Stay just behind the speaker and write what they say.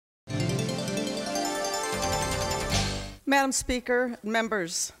Madam Speaker,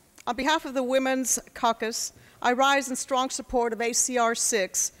 members, on behalf of the Women's Caucus, I rise in strong support of ACR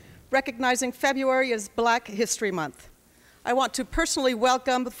 6, recognizing February as Black History Month. I want to personally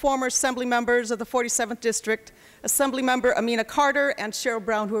welcome the former Assembly members of the 47th District, Assemblymember Amina Carter and Cheryl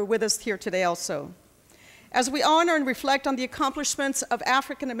Brown, who are with us here today also. As we honor and reflect on the accomplishments of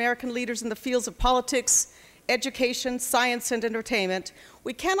African American leaders in the fields of politics, education, science, and entertainment,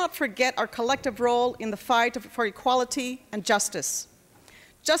 we cannot forget our collective role in the fight for equality and justice.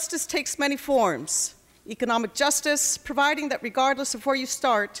 Justice takes many forms. Economic justice, providing that regardless of where you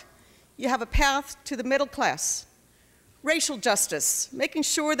start, you have a path to the middle class. Racial justice, making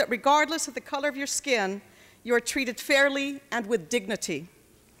sure that regardless of the color of your skin, you are treated fairly and with dignity.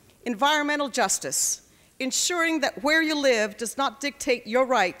 Environmental justice, ensuring that where you live does not dictate your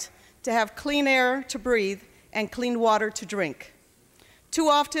right to have clean air to breathe and clean water to drink. Too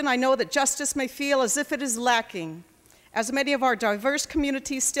often, I know that justice may feel as if it is lacking, as many of our diverse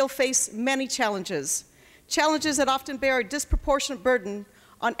communities still face many challenges, challenges that often bear a disproportionate burden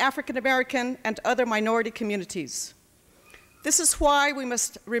on African American and other minority communities. This is why we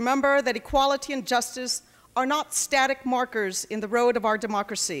must remember that equality and justice are not static markers in the road of our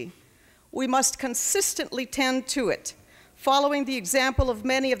democracy. We must consistently tend to it, following the example of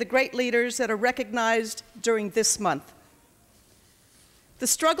many of the great leaders that are recognized during this month. The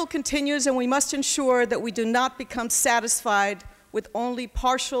struggle continues, and we must ensure that we do not become satisfied with only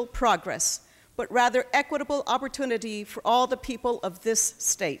partial progress, but rather equitable opportunity for all the people of this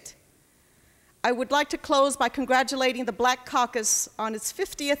state. I would like to close by congratulating the Black Caucus on its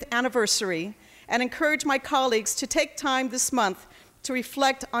 50th anniversary and encourage my colleagues to take time this month to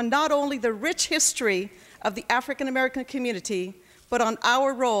reflect on not only the rich history of the African American community, but on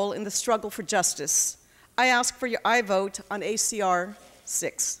our role in the struggle for justice. I ask for your aye vote on ACR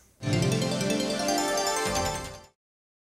 6.